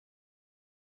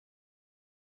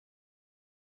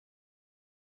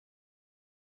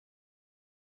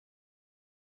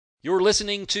You're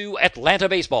listening to Atlanta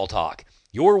Baseball Talk,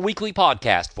 your weekly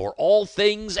podcast for all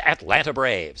things Atlanta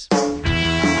Braves.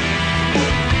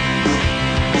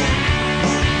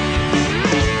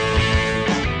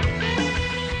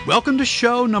 Welcome to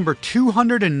show number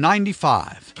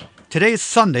 295. Today is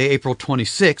Sunday, April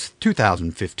 26th,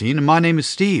 2015, and my name is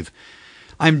Steve.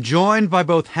 I'm joined by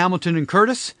both Hamilton and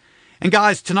Curtis. And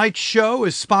guys, tonight's show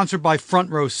is sponsored by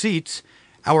Front Row Seats,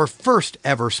 our first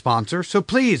ever sponsor. So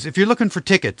please, if you're looking for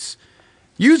tickets,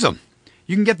 use them.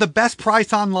 You can get the best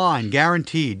price online,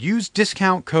 guaranteed. Use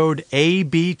discount code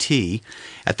ABT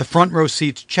at the Front Row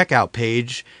Seats checkout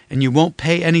page, and you won't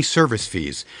pay any service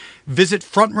fees. Visit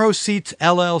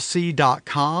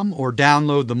frontrowseatsllc.com or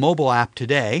download the mobile app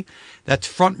today. That's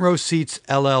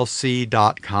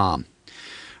frontrowseatsllc.com.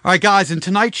 All right, guys, in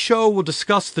tonight's show, we'll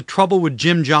discuss the trouble with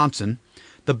Jim Johnson,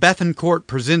 the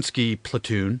Bethancourt-Przinsky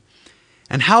platoon,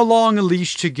 and how long a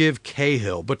leash to give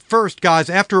Cahill. But first, guys,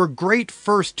 after a great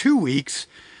first 2 weeks,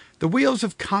 the wheels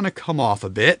have kind of come off a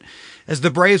bit, as the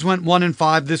Braves went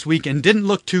 1-5 this week and didn't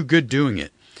look too good doing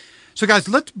it. So, guys,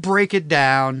 let's break it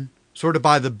down sort of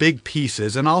by the big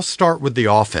pieces, and I'll start with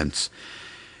the offense.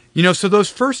 So those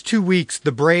first 2 weeks,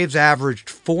 the Braves averaged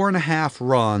 4.5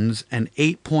 runs and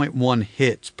 8.1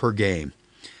 hits per game.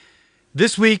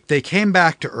 This week, they came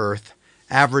back to earth,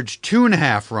 averaged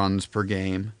 2.5 runs per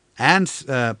game, and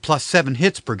plus 7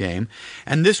 hits per game,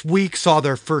 and this week saw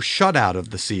their first shutout of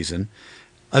the season,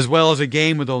 as well as a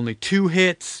game with only 2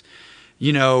 hits.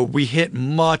 We hit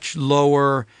much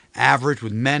lower average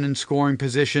with men in scoring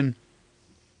position.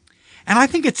 And I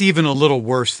think it's even a little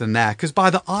worse than that, because by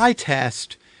the eye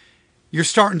test, you're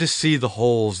starting to see the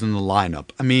holes in the lineup.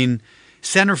 I mean,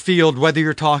 center field, whether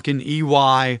you're talking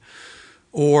EY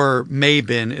or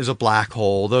Maben, is a black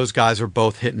hole. Those guys are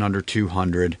both hitting under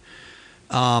 200.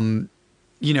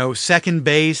 Second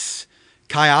base,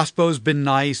 Kayaspo's been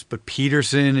nice, but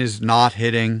Peterson is not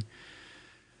hitting.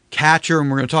 Catcher,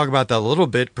 and we're going to talk about that a little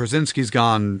bit, Przinsky's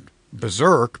gone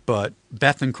berserk, but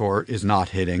Bethancourt is not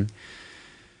hitting.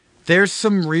 There's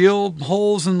some real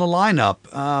holes in the lineup.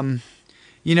 And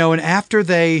after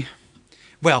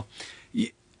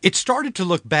it started to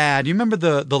look bad. You remember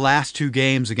the last 2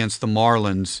 games against the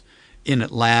Marlins in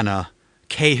Atlanta,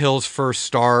 Cahill's first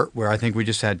start where I think we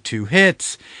just had 2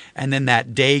 hits, and then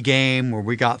that day game where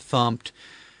we got thumped.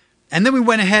 And then we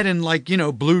went ahead and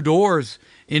blew doors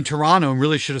in Toronto and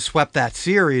really should have swept that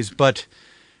series. But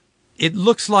it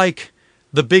looks like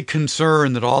the big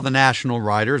concern that all the national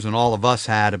writers and all of us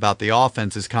had about the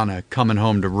offense is kind of coming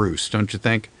home to roost, don't you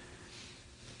think?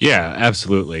 Yeah,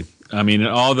 absolutely. I mean,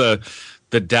 all the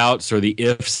doubts or the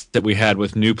ifs that we had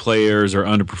with new players or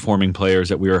underperforming players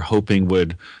that we were hoping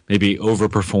would maybe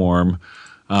overperform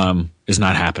is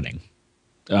not happening.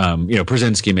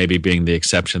 Przinsky maybe being the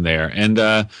exception there. And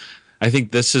I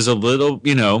think this is a little,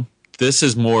 this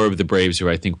is more of the Braves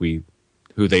who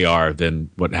they are than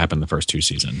what happened the first 2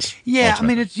 seasons. Yeah,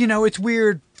 ultimately. I mean, it's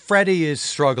weird. Freddie is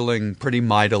struggling pretty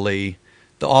mightily.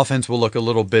 The offense will look a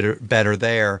little bit better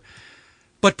there.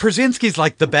 But Przinsky's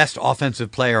like the best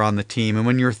offensive player on the team. And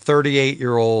when you're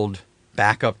 38-year-old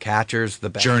backup catcher's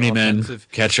the best journeyman offensive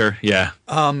catcher, yeah.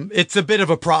 It's a bit of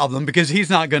a problem because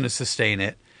he's not going to sustain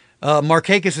it.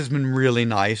 Markakis has been really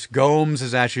nice. Gomes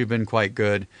has actually been quite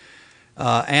good.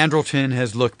 Andrelton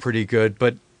has looked pretty good.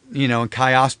 But, and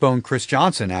Kayaspo and Chris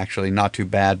Johnson actually not too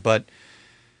bad. But,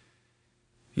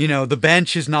 the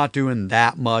bench is not doing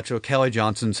that much. Kelly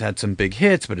Johnson's had some big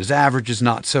hits, but his average is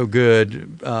not so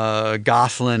good.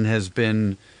 Goslin has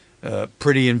been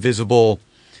pretty invisible.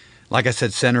 Like I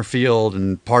said, center field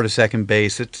and part of second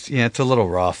base. It's a little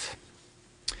rough.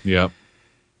 Yeah.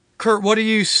 Kurt, what do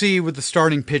you see with the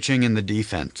starting pitching and the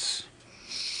defense?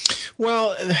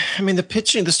 Well, I mean,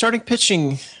 the starting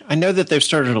pitching, I know that they've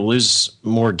started to lose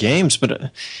more games,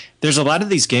 but there's a lot of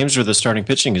these games where the starting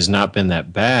pitching has not been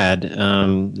that bad.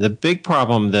 The big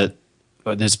problem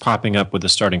that's popping up with the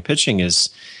starting pitching is,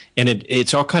 and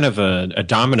it's all kind of a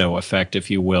domino effect,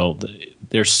 if you will.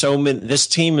 There's so many. This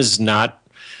team is not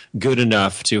good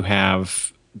enough to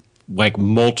have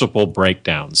multiple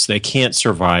breakdowns. They can't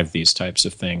survive these types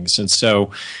of things, and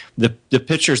so the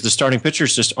starting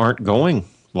pitchers, just aren't going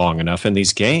long enough in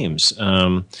these games.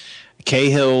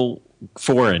 Cahill,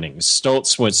 4 innings.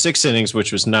 Stoltz went 6 innings,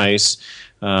 which was nice.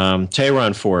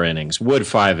 Tehran, 4 innings. Wood,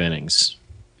 5 innings.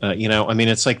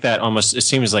 It's like that almost, it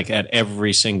seems like at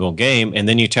every single game. And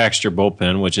then you taxed your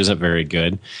bullpen, which isn't very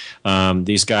good.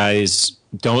 These guys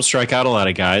don't strike out a lot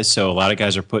of guys, so a lot of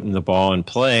guys are putting the ball in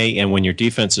play. And when your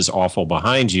defense is awful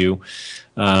behind you,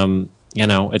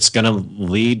 it's going to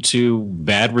lead to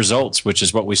bad results, which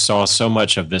is what we saw so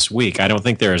much of this week. I don't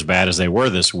think they're as bad as they were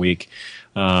this week,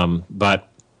 but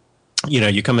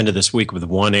you come into this week with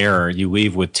 1 error, you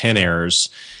leave with 10 errors,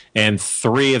 and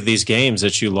 3 of these games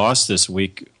that you lost this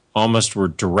week almost were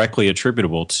directly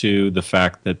attributable to the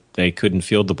fact that they couldn't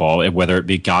field the ball, whether it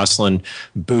be Gosselin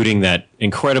booting that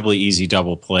incredibly easy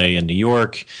double play in New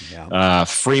York. Yeah.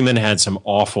 Freeman had some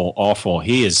awful.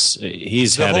 He's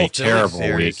had a terrible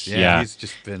week. Yeah, he's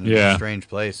just been in a strange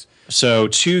place. So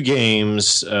 2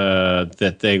 games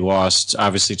that they lost,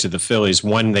 obviously, to the Phillies.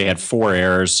 One, they had 4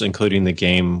 errors, including the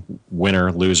game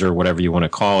winner, loser, whatever you want to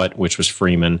call it, which was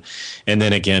Freeman. And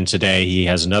then again today, he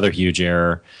has another huge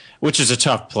error, which is a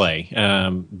tough play,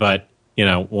 but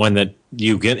one that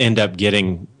you end up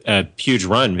getting a huge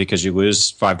run because you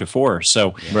lose 5-4.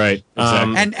 So right,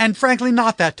 exactly. And frankly,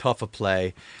 not that tough a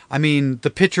play. I mean,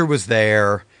 the pitcher was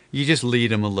there. You just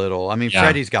lead him a little. I mean,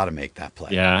 Freddie's got to make that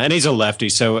play. Yeah, and he's a lefty,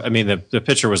 so I mean, the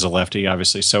pitcher was a lefty,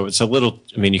 obviously. So it's a little.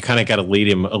 I mean, you kind of got to lead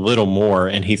him a little more,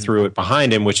 and he threw it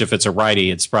behind him. Which, if it's a righty,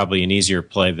 it's probably an easier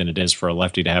play than it is for a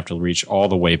lefty to have to reach all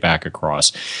the way back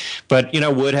across. But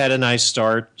Wood had a nice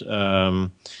start.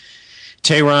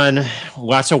 Tehran,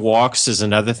 lots of walks is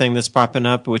another thing that's popping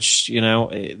up, which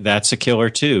that's a killer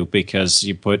too, because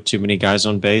you put too many guys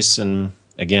on base and.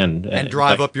 Again, and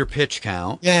drive up your pitch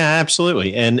count. Yeah,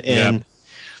 absolutely. And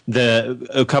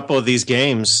a couple of these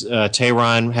games,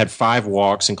 Tehran had 5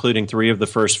 walks, including 3 of the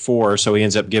first 4. So he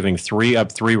ends up giving 3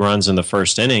 runs in the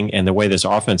first inning. And the way this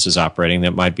offense is operating,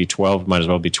 that might as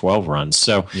well be 12 runs.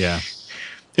 So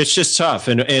it's just tough.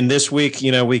 And this week,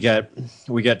 we got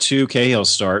 2 Cahill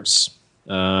starts,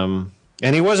 and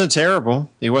he wasn't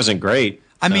terrible. He wasn't great.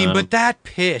 I mean, but that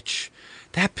pitch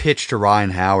to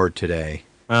Ryan Howard today.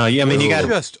 I mean, you got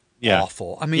just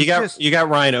awful. I mean, you got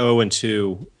Ryan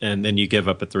 0-2, and then you give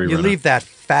up a 3-run. You leave that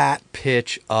fat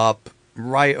pitch up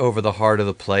right over the heart of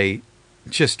the plate.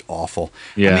 Just awful.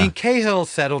 Yeah. I mean, Cahill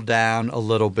settled down a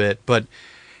little bit, but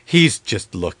he's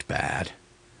just looked bad.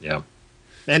 Yeah.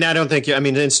 And I don't think and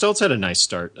Stoltz had a nice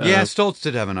start. Yeah, Stoltz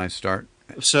did have a nice start.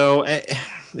 So and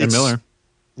Miller.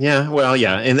 Yeah, well,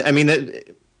 yeah, and I mean,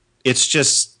 it's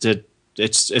just that.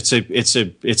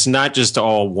 It's not just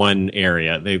all one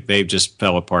area. They just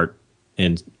fell apart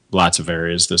in lots of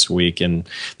areas this week, and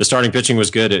the starting pitching was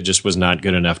good. It just was not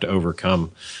good enough to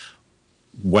overcome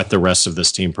what the rest of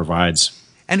this team provides.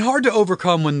 And hard to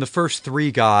overcome when the first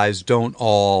 3 guys don't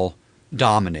all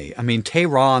dominate. I mean,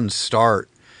 Tehran's start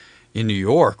in New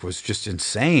York was just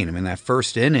insane. I mean, that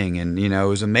first inning, and it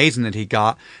was amazing that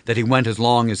he went as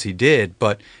long as he did.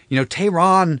 But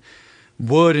Tehran,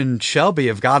 Wood, and Shelby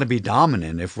have got to be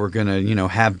dominant if we're going to,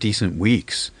 have decent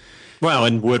weeks. Well,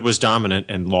 and Wood was dominant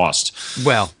and lost.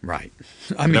 Well, right.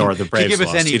 I mean, or the Braves to give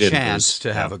us lost. any chance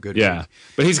to have a good week.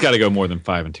 But he's got to go more than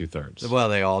 5 2/3. Well,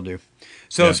 they all do.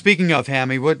 So speaking of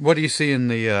Hammy, what do you see in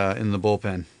the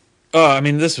bullpen? Oh, I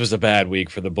mean, this was a bad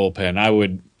week for the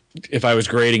bullpen. If I was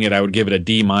grading it, I would give it a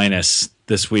D-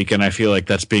 this week, and I feel like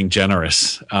that's being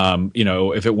generous.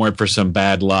 If it weren't for some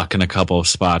bad luck in a couple of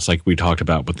spots, like we talked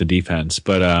about with the defense,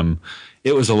 but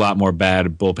it was a lot more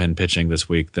bad bullpen pitching this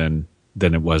week than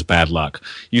it was bad luck.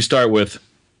 You start with,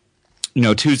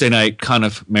 Tuesday night,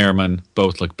 Cuniff, Merriman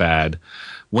both look bad.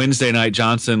 Wednesday night,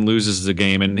 Johnson loses the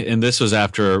game, and this was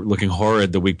after looking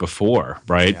horrid the week before,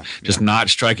 right? Just not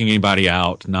striking anybody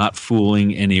out, not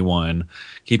fooling anyone,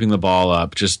 keeping the ball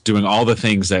up, just doing all the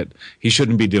things that he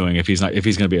shouldn't be doing if he's going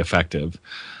to be effective.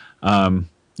 You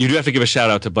do have to give a shout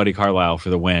out to Buddy Carlisle for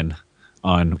the win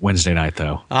on Wednesday night,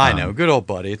 though. I know, good old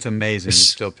Buddy. It's amazing he's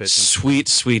still pitching.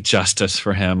 Sweet justice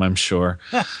for him, I'm sure,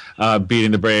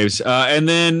 beating the Braves, and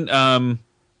then.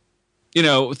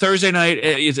 Thursday night,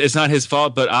 it's not his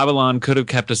fault, but Avalon could have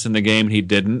kept us in the game. He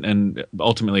didn't, and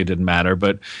ultimately it didn't matter.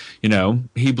 But,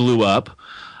 he blew up.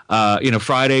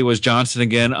 Friday was Johnson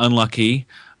again, unlucky.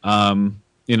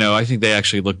 I think they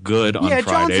actually looked good on Friday. Yeah,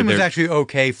 Johnson was actually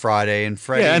okay Friday, and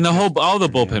Freddie. Yeah, and all the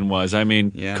bullpen was. I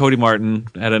mean, Cody Martin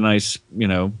had a nice,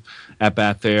 at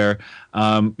bat there.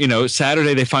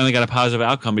 Saturday they finally got a positive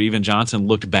outcome, but even Johnson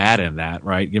looked bad in that,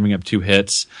 right? Giving up 2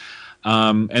 hits.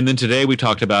 And then today we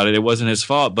talked about it. It wasn't his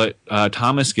fault, but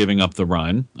Thomas giving up the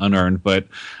run unearned, but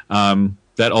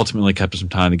that ultimately kept us some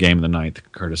time in the game in the ninth,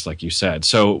 Curtis, like you said.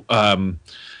 So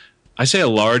I say a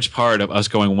large part of us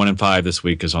going 1-5 this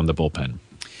week is on the bullpen.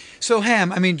 So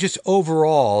Ham, I mean, just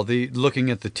overall, looking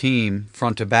at the team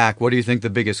front to back, what do you think the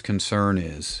biggest concern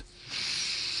is?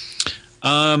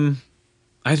 I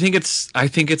think it's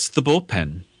the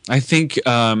bullpen. I think.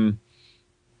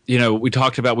 We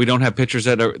talked about we don't have pitchers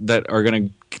that are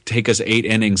going to take us 8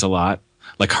 innings a lot,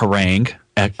 like Harang,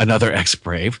 another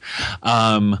ex-Brave.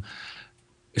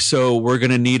 So we're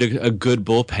going to need a good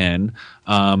bullpen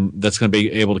that's going to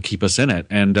be able to keep us in it.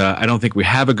 And I don't think we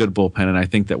have a good bullpen, and I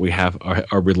think that we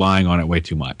are relying on it way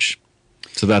too much.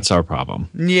 So that's our problem.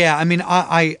 Yeah, I mean,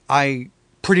 I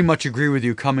pretty much agree with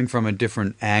you coming from a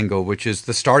different angle, which is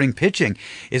the starting pitching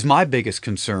is my biggest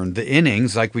concern. The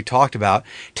innings, like we talked about,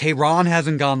 Tehran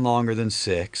hasn't gone longer than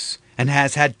 6 and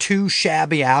has had 2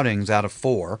 shabby outings out of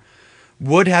 4.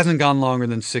 Wood hasn't gone longer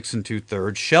than 6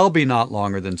 2/3. Shelby not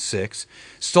longer than 6.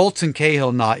 Stoltz and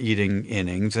Cahill not eating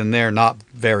innings, and they're not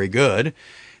very good.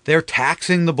 They're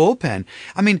taxing the bullpen.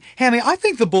 I mean, Hammy, I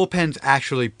think the bullpen's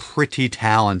actually pretty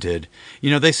talented. You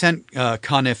know, they sent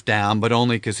Cuniff down, but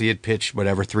only because he had pitched,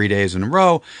 3 days in a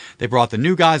row. They brought the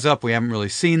new guys up. We haven't really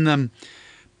seen them.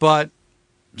 But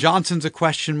Johnson's a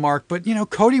question mark. But, you know,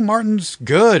 Cody Martin's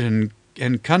good, and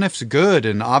Cuniff's good,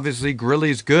 and obviously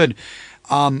Grilly's good.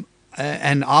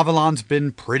 And Avalon's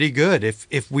been pretty good.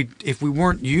 If we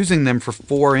weren't using them for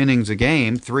 4 innings a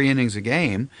game, 3 innings a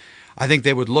game, I think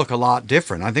they would look a lot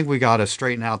different. I think we got to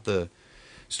straighten out the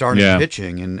starting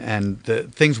pitching, and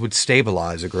things would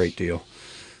stabilize a great deal.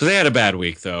 So they had a bad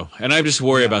week, though, and I just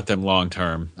worry about them long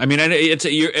term. I mean,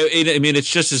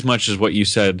 it's just as much as what you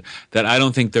said, that I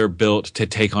don't think they're built to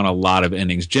take on a lot of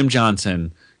innings. Jim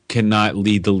Johnson cannot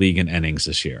lead the league in innings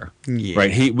this year,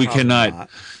 right? We cannot. Not.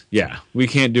 Yeah, we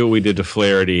can't do what we did to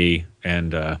Flaherty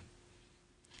and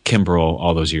Kimbrel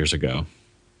all those years ago.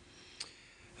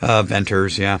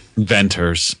 Venters, yeah.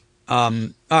 Venters. All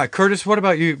right, Curtis, what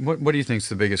about you? What do you think is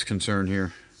the biggest concern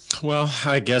here? Well,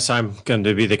 I guess I'm going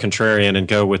to be the contrarian and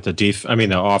go with the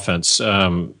offense.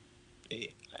 I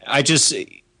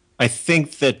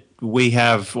think that we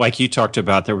have, like you talked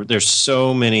about, there's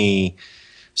so many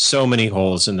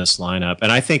holes in this lineup.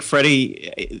 And I think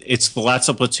Freddie, it's lots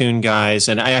of platoon guys.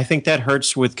 And I think that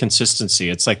hurts with consistency.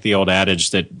 It's like the old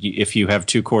adage that if you have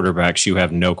 2 quarterbacks, you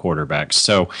have no quarterbacks.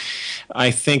 So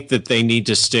I think that they need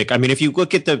to stick. I mean, if you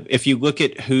look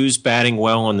at who's batting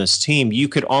well on this team, you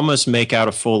could almost make out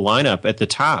a full lineup at the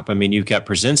top. I mean, you've got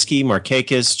Przinsky,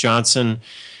 Markakis, Johnson,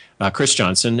 Chris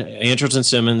Johnson, Andrelton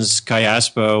Simmons,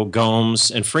 Callaspo,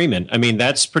 Gomes, and Freeman. I mean,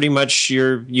 that's pretty much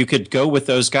you could go with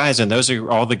those guys, and those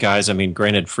are all the guys. I mean,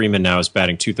 granted, Freeman now is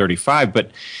batting .235, but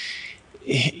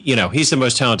you know, he's the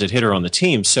most talented hitter on the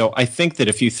team. So I think that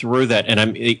if you threw that, and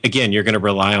again, you're going to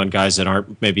rely on guys that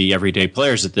aren't maybe everyday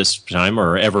players at this time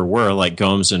or ever were, like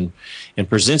Gomes and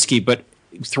Przinsky, but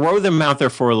throw them out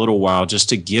there for a little while just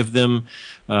to give them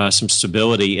some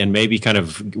stability and maybe kind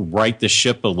of right the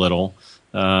ship a little.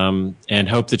 And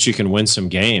hope that you can win some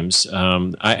games.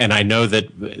 I know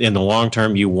that in the long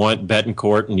term, you want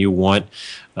Betancourt and you want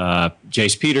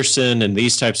Jace Peterson and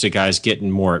these types of guys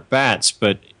getting more at bats.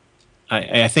 But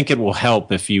I think it will help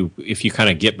if you kind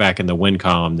of get back in the win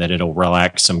column, that it'll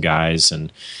relax some guys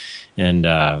and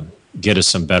get us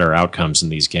some better outcomes in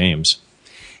these games.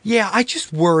 Yeah, I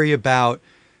just worry about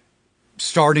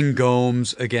starting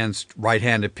Gomes against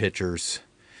right-handed pitchers,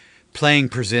 playing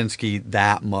Przinsky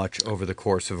that much over the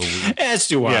course of a week. As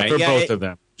do I. Yeah, for both of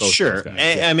them. Sure.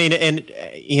 I mean, and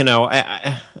you know,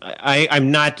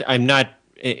 I'm not.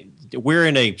 We're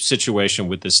in a situation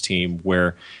with this team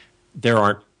where there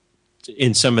aren't,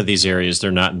 in some of these areas,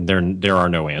 there are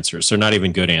no answers. They're not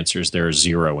even good answers. There are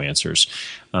 0 answers.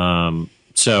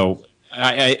 So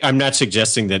I'm not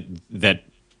suggesting that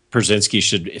Przinsky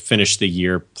should finish the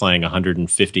year playing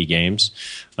 150 games,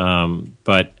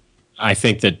 but I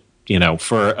think that, you know,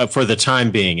 for the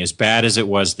time being, as bad as it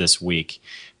was this week,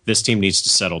 this team needs to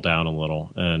settle down a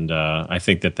little, and I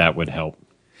think that would help.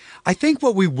 I think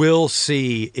what we will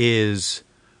see is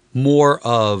more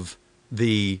of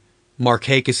the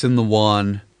Markakis in the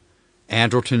 1,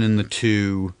 Andrelton in the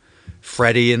 2,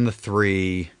 Freddie in the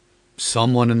 3,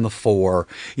 someone in the 4.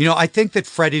 You know, I think that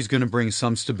Freddie's going to bring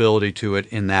some stability to it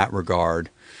in that regard.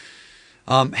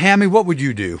 Hammy, what would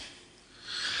you do?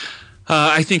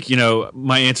 I think, you know,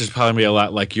 my answer is probably going to be a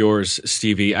lot like yours,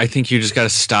 Stevie. I think you just got to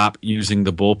stop using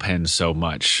the bullpen so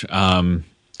much, and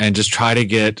just try to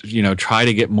get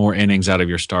more innings out of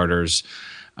your starters.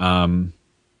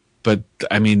 But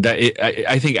I mean,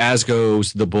 I think as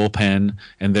goes the bullpen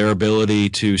and their ability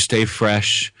to stay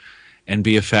fresh and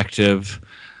be effective,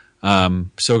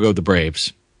 so go the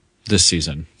Braves this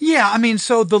season. Yeah, I mean,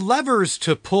 so the levers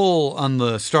to pull on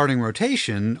the starting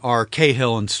rotation are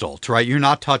Cahill and Stoltz, right? You're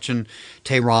not touching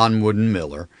Tehran, Wood, and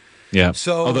Miller. Yeah.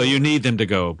 So, although you need them to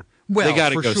go, they got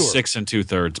to go sure. 6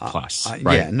 2/3 plus.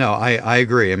 Right? Yeah, no, I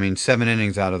agree. I mean, 7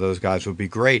 innings out of those guys would be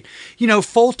great. You know,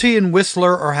 Fulte and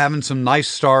Whistler are having some nice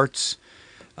starts.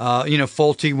 You know,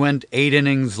 Fulte went 8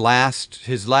 innings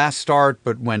his last start,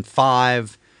 but went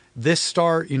 5 this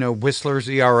start, Whistler's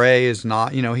ERA is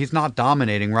not, he's not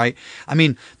dominating, right? I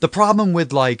mean, the problem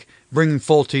with like bringing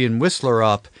Fulte and Whistler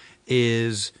up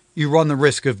is you run the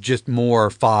risk of just more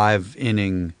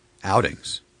 5-inning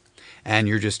outings. And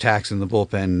you're just taxing the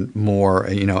bullpen more,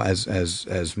 as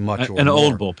much or an more.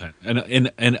 old bullpen,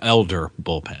 an elder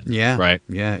bullpen. Yeah. Right.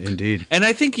 Yeah, indeed. And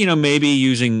I think, maybe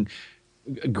using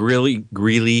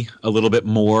Greeley a little bit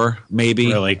more, maybe.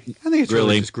 Really? I think it's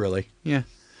really just Grilly. Yeah.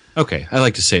 Okay. I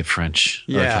like to say it French.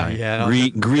 Yeah. Okay. Yeah.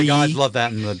 The guys love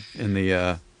that in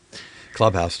the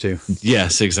clubhouse too.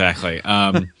 Yes, exactly.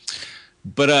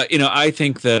 But I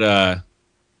think that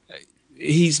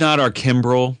he's not our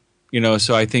Kimbrel.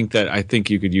 So I think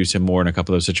you could use him more in a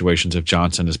couple of those situations if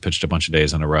Johnson has pitched a bunch of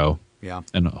days in a row. Yeah.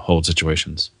 And hold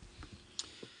situations.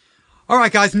 All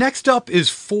right, guys, next up is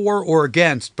for or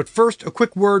against. But first, a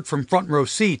quick word from Front Row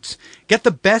Seats. Get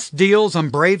the best deals on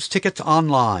Braves tickets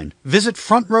online. Visit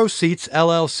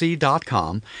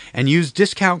frontrowseatsllc.com and use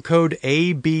discount code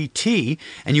ABT,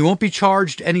 and you won't be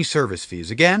charged any service fees.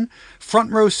 Again,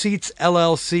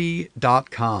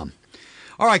 frontrowseatsllc.com.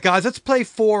 All right, guys, let's play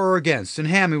for or against. And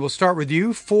Hammy, we'll start with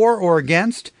you. For or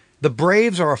against, the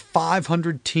Braves are a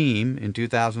 500 team in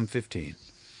 2015.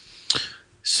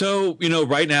 So,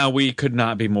 right now we could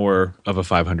not be more of a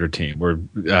 500 team. We're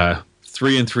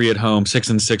 3-3 at home,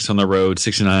 6-6 on the road,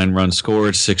 69 runs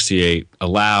scored, 68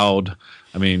 allowed.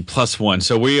 I mean, +1.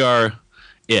 So we are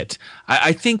it.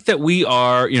 I think that we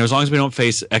are, as long as we don't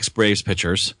face ex-Braves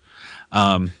pitchers,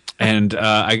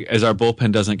 as our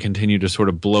bullpen doesn't continue to sort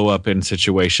of blow up in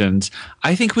situations,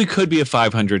 I think we could be a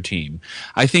 500 team.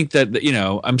 I think that,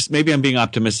 I'm being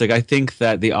optimistic. I think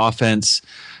that the offense,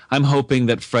 I'm hoping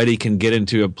that Freddie can get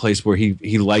into a place where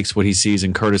he likes what he sees,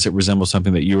 and Curtis, it resembles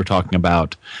something that you were talking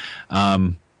about.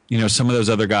 Some of those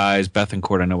other guys,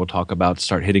 Bethancourt, I know we'll talk about,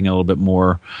 start hitting a little bit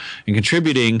more and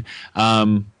contributing.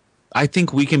 I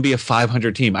think we can be a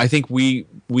 500 team. I think we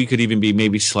could even be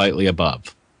maybe slightly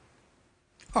above.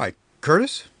 All right,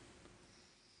 Curtis?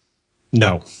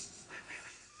 No.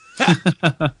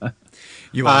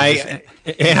 I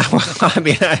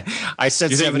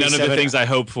said 77. None of the things I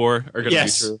hope for are going to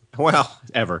be true. Well,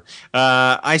 ever.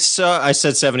 I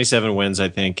said 77 wins, I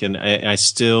think, and I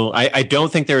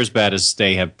don't think they're as bad as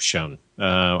they have shown.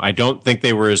 I don't think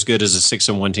they were as good as a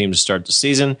 6-1 team to start the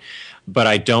season, but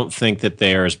I don't think that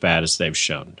they are as bad as they've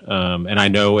shown. And I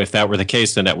know if that were the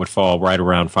case, then that would fall right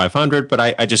around 500. But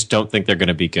I just don't think they're going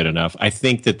to be good enough. I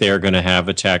think that they're going to have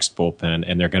a taxed bullpen,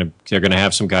 and they're going to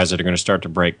have some guys that are going to start to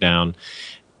break down.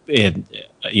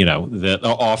 The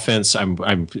offense,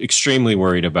 I'm extremely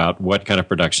worried about what kind of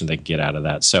production they can get out of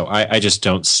that. So I just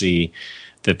don't see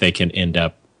that they can end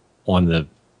up on the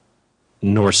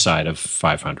north side of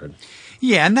 500.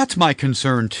 Yeah, and that's my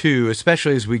concern too,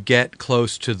 especially as we get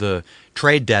close to the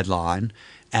trade deadline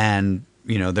and,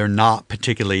 they're not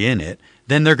particularly in it.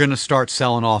 Then they're going to start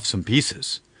selling off some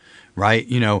pieces, right?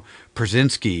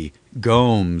 Przinsky,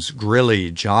 Gomes, Grilly,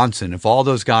 Johnson, if all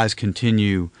those guys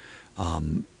continue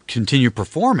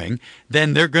performing,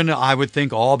 then they're going to, I would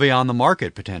think, all be on the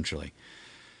market potentially.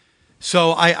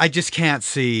 So I just can't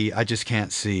see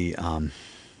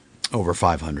over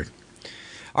 500.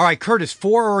 All right, Curtis,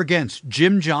 for or against,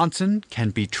 Jim Johnson can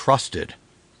be trusted?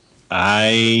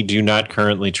 I do not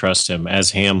currently trust him,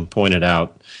 as Ham pointed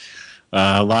out.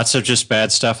 Lots of just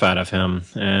bad stuff out of him,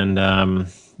 and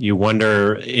you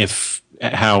wonder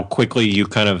how quickly you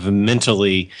kind of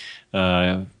mentally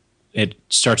it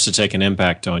starts to take an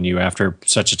impact on you after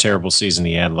such a terrible season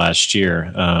he had last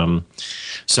year.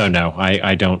 So no,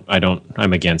 I don't.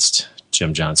 I'm against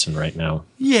Jim Johnson right now.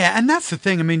 Yeah, and that's the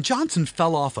thing. I mean, Johnson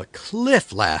fell off a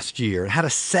cliff last year and had a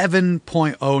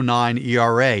 7.09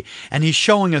 ERA, and he's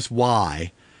showing us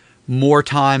why more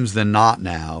times than not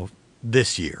now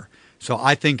this year. So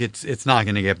I think it's not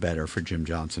going to get better for Jim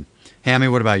Johnson. Hammy,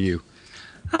 what about you?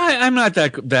 I'm not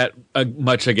that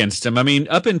much against him. I mean,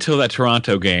 up until that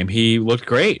Toronto game, he looked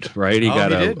great, right? He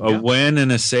got a win and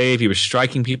a save. He was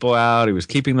striking people out. He was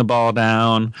keeping the ball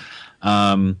down.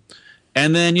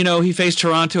 And then, he faced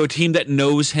Toronto, a team that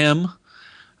knows him,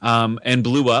 and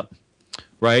blew up,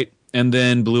 right? And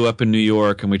then blew up in New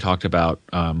York, and we talked about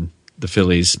the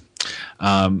Phillies.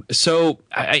 But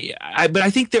I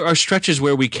think there are stretches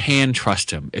where we can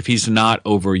trust him if he's not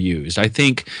overused. I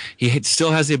think he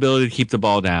still has the ability to keep the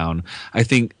ball down. I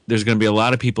think there's going to be a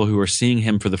lot of people who are seeing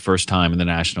him for the first time in the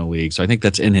National League, so I think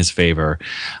that's in his favor.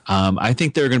 I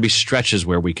think there are going to be stretches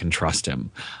where we can trust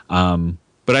him.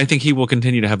 But I think he will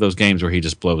continue to have those games where he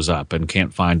just blows up and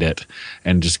can't find it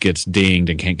and just gets dinged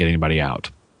and can't get anybody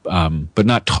out. But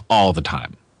not all the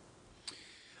time.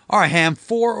 All right, Ham,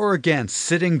 for or against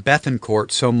sitting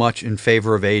Bethancourt so much in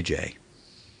favor of AJ?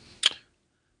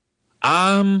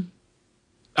 I'm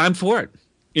for it.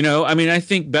 I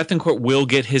think Bethancourt will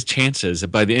get his chances.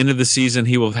 By the end of the season,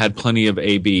 he will have had plenty of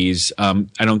ABs. I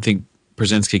don't think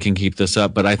Pierzynski can keep this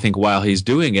up, but I think while he's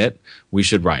doing it, we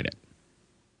should ride it.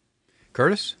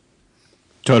 Curtis?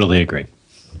 Totally agree.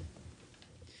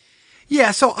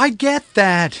 Yeah, so I get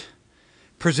that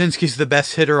Pierzynski's the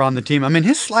best hitter on the team. I mean,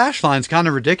 his slash line's kind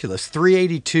of ridiculous.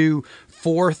 382,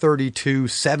 432,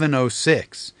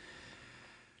 706.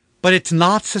 But it's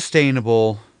not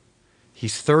sustainable.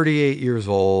 He's 38 years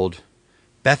old.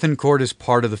 Bethancourt is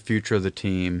part of the future of the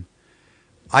team.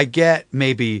 I get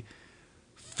maybe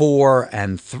 4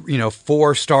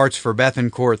 starts for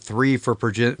Bethancourt, 3 for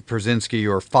Pierzynski,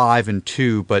 or 5 and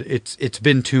 2, but it's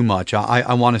been too much.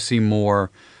 I want to see more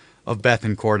of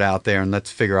Bethancourt out there, and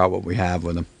let's figure out what we have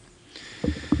with him.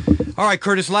 All right,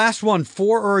 Curtis, last one.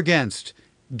 For or against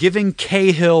giving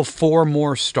Cahill 4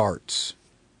 more starts?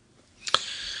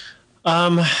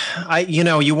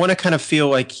 You want to kind of feel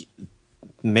like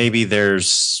maybe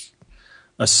there's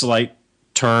a slight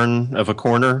turn of a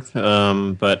corner,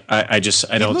 but I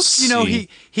don't see.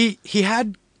 He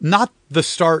had not the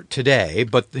start today,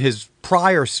 but his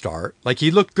prior start. Like, he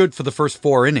looked good for the first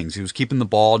 4 innings. He was keeping the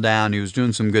ball down. He was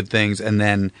doing some good things, and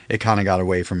then it kind of got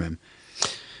away from him.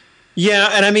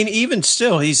 Yeah, and I mean, even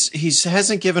still, he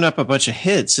hasn't given up a bunch of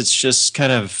hits. It's just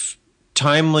kind of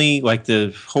timely, like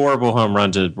the horrible home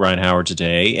run to Ryan Howard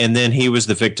today, and then he was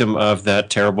the victim of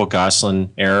that terrible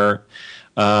Gosselin error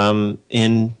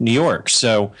in New York.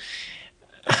 So,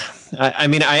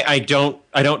 I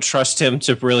don't trust him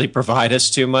to really provide us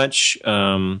too much.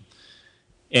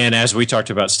 And as we talked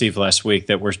about, Steve, last week,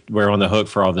 that we're on the hook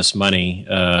for all this money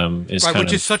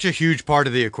which is such a huge part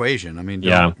of the equation. I mean,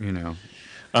 yeah,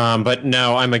 But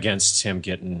no, I'm against him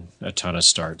getting a ton of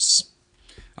starts.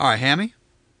 All right, Hammy?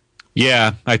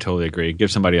 Yeah, I totally agree.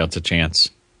 Give somebody else a chance.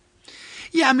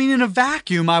 Yeah, I mean, in a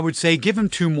vacuum, I would say give him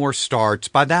 2 more starts.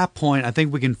 By that point, I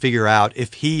think we can figure out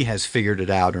if he has figured it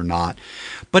out or not.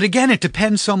 But again, it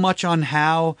depends so much on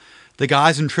how the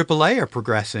guys in AAA are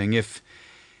progressing. If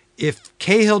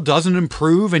Cahill doesn't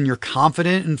improve and you're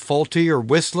confident in Fulte or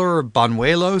Whistler or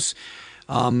Banuelos,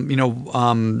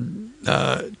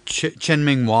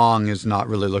 Chen-Ming Wang is not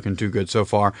really looking too good so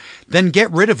far, then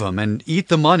get rid of him and eat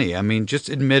the money. I mean, just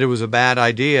admit it was a bad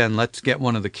idea and let's get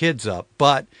one of the kids up.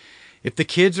 But if the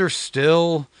kids are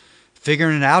still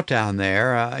figuring it out down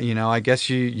there, I guess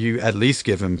you at least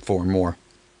give him 4 more.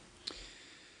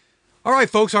 All right,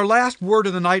 folks, our last word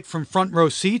of the night from Front Row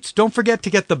Seats. Don't forget to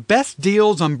get the best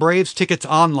deals on Braves tickets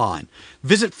online.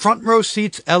 Visit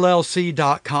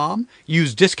frontrowseatsllc.com,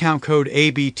 use discount code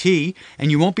ABT, and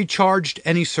you won't be charged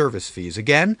any service fees.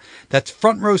 Again, that's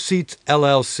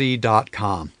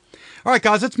frontrowseatsllc.com. All right,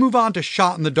 guys, let's move on to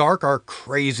Shot in the Dark, our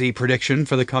crazy prediction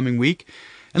for the coming week.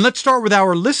 And let's start with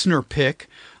our listener pick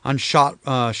on Shot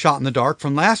in the Dark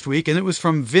from last week, and it was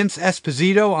from Vince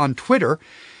Esposito on Twitter.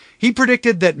 He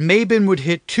predicted that Maben would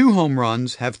hit 2 home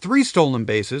runs, have 3 stolen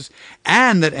bases,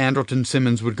 and that Andrelton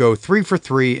Simmons would go 3 for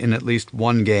 3 in at least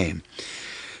 1 game.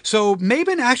 So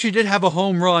Maben actually did have a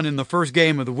home run in the first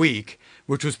game of the week,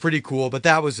 which was pretty cool, but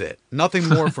that was it. Nothing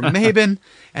more from Maben,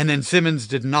 and then Simmons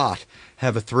did not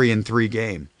have a 3-3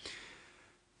 game.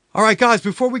 All right, guys,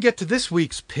 before we get to this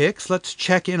week's picks, let's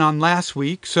check in on last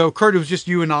week. So, Kurt, it was just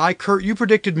you and I. Kurt, you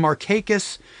predicted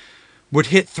Markakis would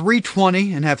hit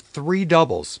 320 and have 3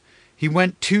 doubles. He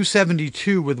went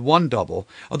 272 with 1 double.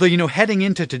 Although, heading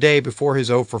into today before his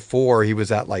 0 for 4, he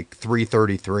was at like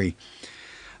 333.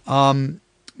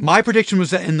 My prediction was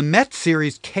that in the Mets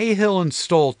series, Cahill and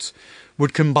Stoltz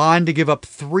would combine to give up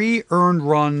 3 earned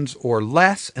runs or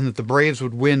less, and that the Braves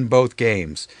would win both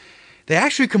games. They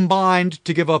actually combined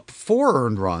to give up 4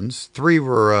 earned runs. 3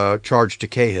 were charged to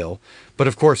Cahill, but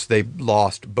of course they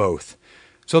lost both.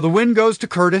 So the win goes to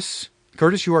Curtis.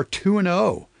 Curtis, you are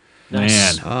 2-0.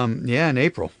 Nice. Man. In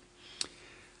April.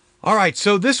 All right,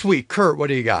 so this week, Kurt, what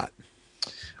do you got?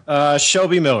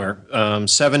 Shelby Miller,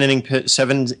 7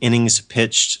 innings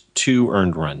pitched, 2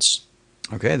 earned runs.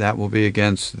 Okay, that will be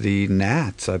against the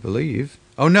Nats, I believe.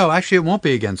 Oh, no, actually it won't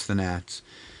be against the Nats.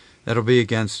 That'll be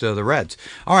against the Reds.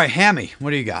 All right, Hammy,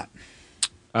 what do you got?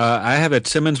 I have it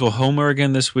Simmons will homer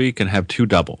again this week and have 2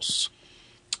 doubles.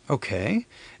 Okay,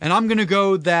 and I'm going to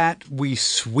go that we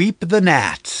sweep the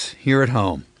Nats here at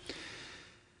home.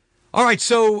 All right,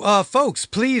 so folks,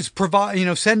 please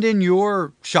send in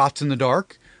your shots in the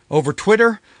dark over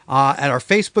Twitter, at our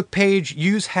Facebook page.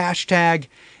 Use hashtag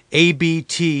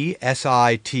ABTSITD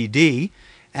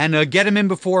and get them in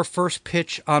before first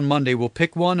pitch on Monday. We'll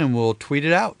pick one and we'll tweet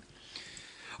it out.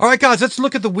 All right, guys, let's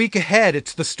look at the week ahead.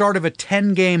 It's the start of a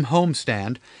 10-game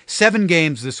homestand. 7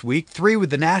 games this week, 3 with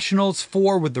the Nationals,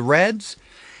 4 with the Reds.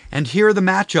 And here are the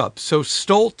matchups. So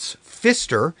Stoltz,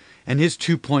 Pfister, and his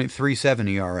 2.37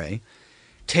 ERA.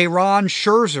 Tehran,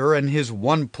 Scherzer, and his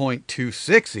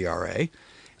 1.26 ERA.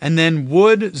 And then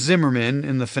Wood, Zimmerman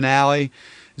in the finale.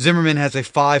 Zimmerman has a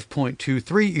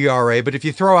 5.23 ERA, but if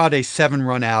you throw out a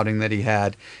 7-run outing that he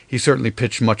had, he certainly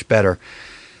pitched much better.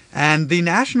 And the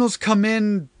Nationals come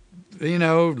in,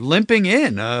 limping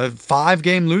in a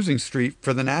 5-game losing streak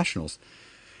for the Nationals.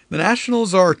 The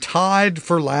Nationals are tied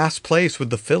for last place with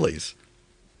the Phillies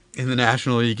in the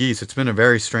National League East. It's been a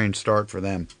very strange start for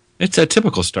them. It's a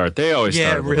typical start. They always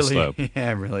start with a slope.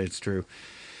 Yeah, really, it's true.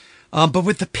 But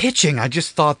with the pitching, I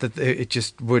just thought that it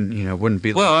just wouldn't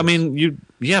be. Well,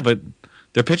 but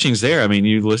their pitching's there. I mean,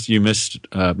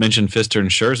 mentioned Pfister and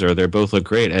Scherzer. They both look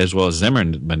great, as well as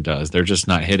Zimmerman does. They're just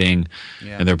not hitting,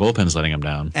 and their bullpen's letting them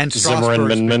down. And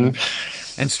Strasburg's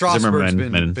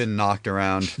been knocked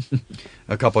around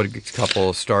a couple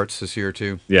of starts this year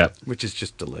too. Yeah, which is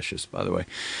just delicious, by the way.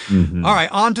 Mm-hmm. All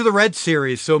right, on to the Red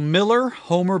Series. So Miller,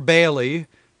 Homer, Bailey,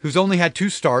 who's only had 2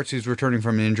 starts, he's returning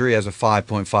from an injury, has a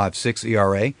 5.56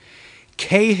 ERA.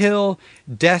 Cahill,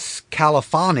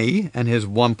 Descalafani, and his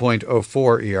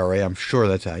 1.04 ERA. I'm sure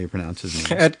that's how you pronounce his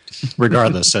name.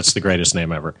 Regardless, that's the greatest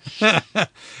name ever.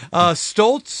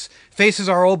 Stoltz faces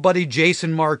our old buddy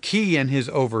Jason Marquis and his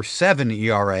over 7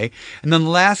 ERA. And then the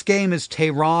last game is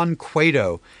Tehran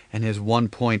Cueto and his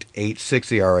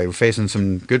 1.86 ERA. We're facing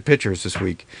some good pitchers this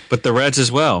week. But the Reds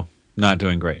as well, not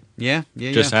doing great. Yeah.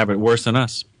 Just have it worse than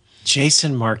us.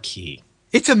 Jason Marquis.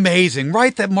 It's amazing,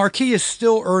 right, that Marquis is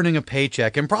still earning a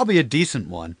paycheck, and probably a decent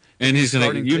one. And he's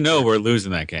going to, we're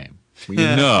losing that game.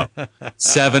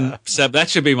 7. That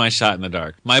should be my shot in the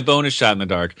dark. My bonus shot in the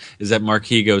dark is that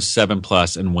Marquis goes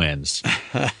 7+ and wins.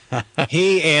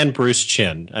 He and Bruce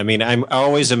Chin. I mean, I'm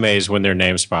always amazed when their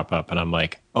names pop up, and I'm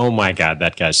like, oh my God,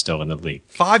 that guy's still in the league.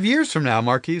 5 years from now,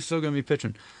 Marquis is still going to be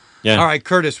pitching. Yeah. All right,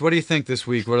 Curtis, what do you think this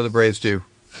week? What do the Braves do?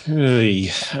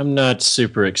 I'm not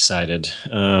super excited.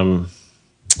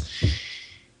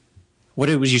 What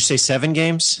did you say? 7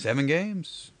 games? 7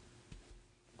 games.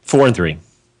 4 and 3.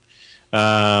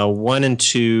 1 and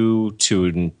 2, 2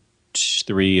 and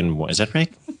 3 and 1. Is that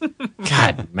right?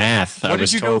 God, math. What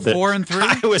did you go 4 and 3?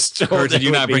 I was told. Or did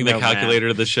you not bring the math. calculator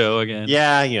to the show again?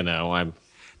 Yeah, I'm.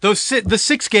 The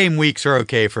 6-game weeks are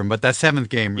okay for him, but that 7th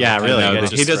game. Yeah, really. No,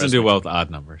 he doesn't do well with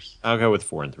odd numbers. I'll go with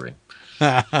 4 and 3.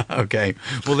 Okay,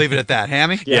 we'll leave it at that.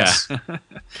 Hammy? Yes.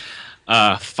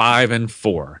 Yeah. 5 and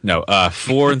 4. No,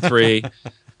 4 and 3.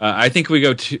 I think we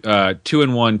go 2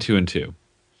 and 1, 2 and 2.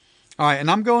 All right,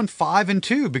 and I'm going 5 and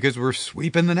 2 because we're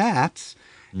sweeping the Nats,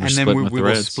 and then we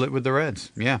will split with the Reds.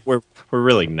 Yeah, we're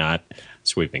really not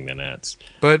sweeping the Nats,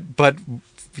 but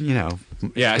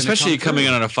yeah, especially coming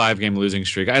in on a 5-game losing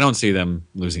streak. I don't see them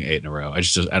losing 8 in a row. I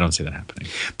don't see that happening.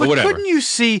 But whatever. couldn't you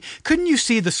see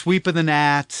the sweep of the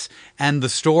Nats and the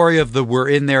story of the we're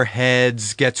in their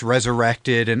heads gets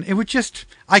resurrected, and it would just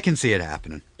I can see it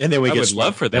happening. And then we get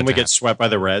love for that. Then we get swept by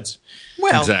the Reds.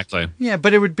 Well, exactly. Yeah,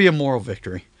 but it would be a moral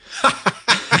victory.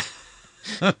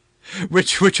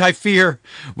 which I fear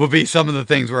will be some of the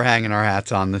things we're hanging our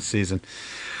hats on this season.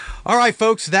 All right,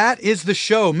 folks, that is the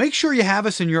show. Make sure you have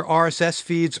us in your RSS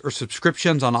feeds or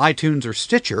subscriptions on iTunes or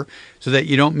Stitcher so that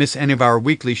you don't miss any of our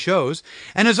weekly shows.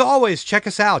 And as always, check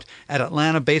us out at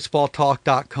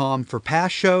AtlantaBaseballTalk.com for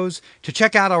past shows, to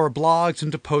check out our blogs,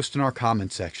 and to post in our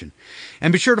comment section.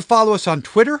 And be sure to follow us on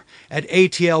Twitter at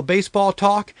ATL Baseball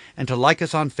Talk and to like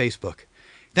us on Facebook.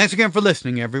 Thanks again for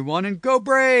listening, everyone, and go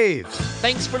Braves!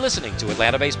 Thanks for listening to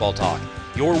Atlanta Baseball Talk,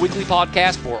 your weekly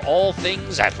podcast for all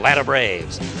things Atlanta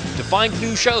Braves. To find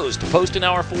new shows, to post in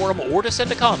our forum, or to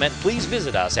send a comment, please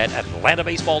visit us at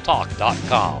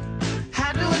AtlantaBaseballTalk.com.